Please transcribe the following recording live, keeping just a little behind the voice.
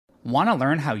Want to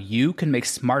learn how you can make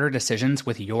smarter decisions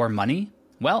with your money?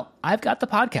 Well, I've got the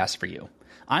podcast for you.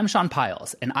 I'm Sean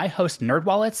Piles, and I host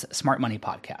NerdWallet's Smart Money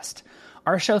Podcast.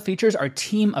 Our show features our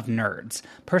team of nerds,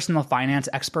 personal finance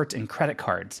experts in credit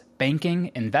cards, banking,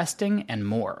 investing, and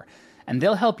more. And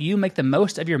they'll help you make the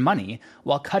most of your money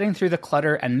while cutting through the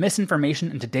clutter and misinformation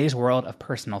in today's world of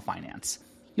personal finance.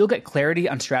 You'll get clarity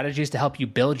on strategies to help you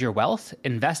build your wealth,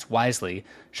 invest wisely,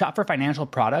 shop for financial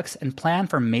products, and plan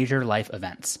for major life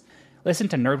events. Listen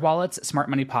to NerdWallet's Smart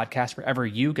Money Podcast wherever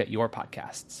you get your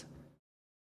podcasts.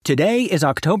 Today is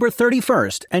October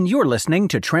 31st, and you're listening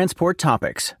to Transport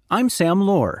Topics. I'm Sam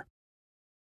Lohr.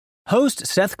 Host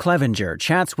Seth Clevenger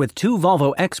chats with two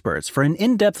Volvo experts for an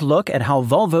in-depth look at how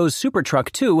Volvo's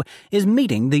SuperTruck 2 is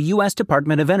meeting the U.S.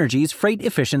 Department of Energy's Freight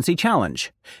Efficiency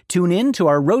Challenge. Tune in to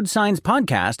our Road Signs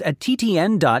podcast at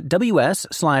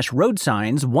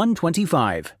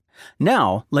ttn.ws/roadsigns125.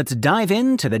 Now, let's dive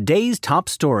into the day's top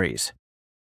stories.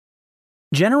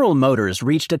 General Motors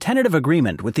reached a tentative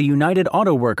agreement with the United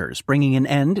Auto Workers, bringing an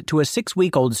end to a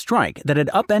 6-week-old strike that had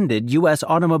upended U.S.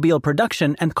 automobile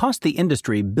production and cost the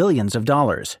industry billions of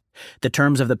dollars. The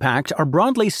terms of the pact are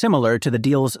broadly similar to the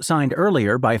deals signed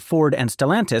earlier by Ford and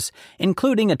Stellantis,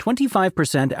 including a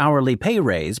 25% hourly pay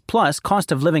raise plus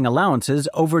cost of living allowances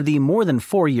over the more than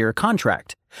 4-year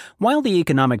contract. While the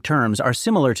economic terms are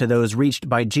similar to those reached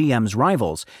by GM's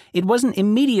rivals, it wasn't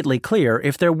immediately clear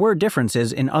if there were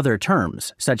differences in other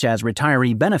terms, such as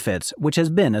retiree benefits, which has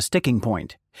been a sticking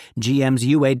point. GM's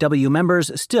UAW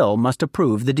members still must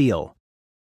approve the deal.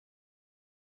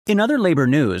 In other labor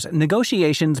news,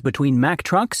 negotiations between Mack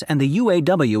Trucks and the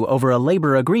UAW over a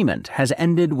labor agreement has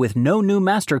ended with no new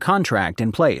master contract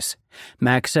in place.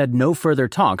 Mack said no further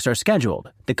talks are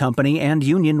scheduled. The company and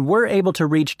union were able to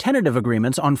reach tentative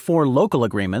agreements on 4 local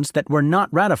agreements that were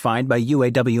not ratified by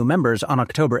UAW members on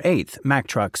October 8th, Mack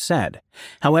Trucks said.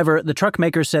 However, the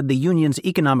truckmaker said the union's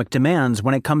economic demands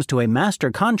when it comes to a master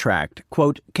contract,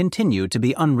 quote, continue to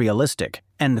be unrealistic,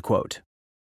 end quote.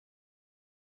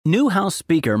 New House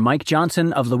Speaker Mike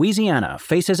Johnson of Louisiana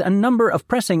faces a number of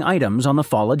pressing items on the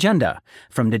fall agenda,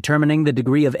 from determining the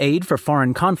degree of aid for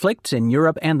foreign conflicts in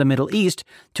Europe and the Middle East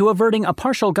to averting a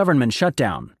partial government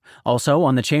shutdown. Also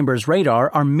on the chamber's radar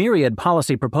are myriad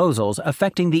policy proposals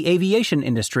affecting the aviation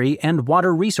industry and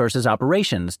water resources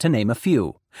operations, to name a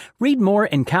few. Read more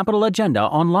in Capitol Agenda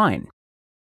online.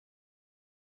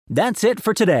 That's it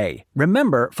for today.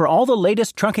 Remember, for all the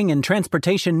latest trucking and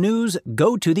transportation news,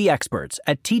 go to the experts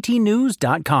at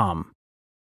ttnews.com.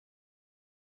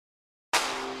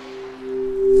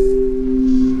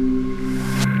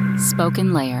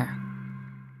 Spoken Layer.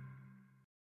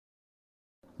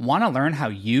 Want to learn how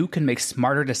you can make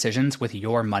smarter decisions with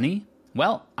your money?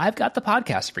 Well, I've got the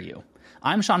podcast for you.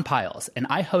 I'm Sean Piles, and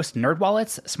I host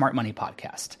NerdWallet's Smart Money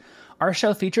Podcast. Our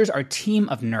show features our team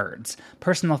of nerds,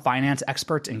 personal finance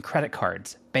experts in credit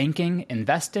cards, banking,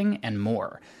 investing, and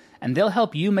more. And they'll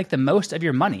help you make the most of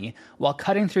your money while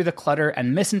cutting through the clutter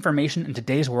and misinformation in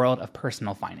today's world of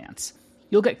personal finance.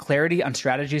 You'll get clarity on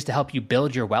strategies to help you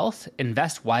build your wealth,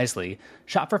 invest wisely,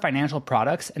 shop for financial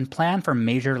products, and plan for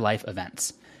major life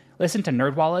events. Listen to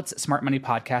NerdWallet's Smart Money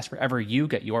Podcast wherever you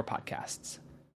get your podcasts.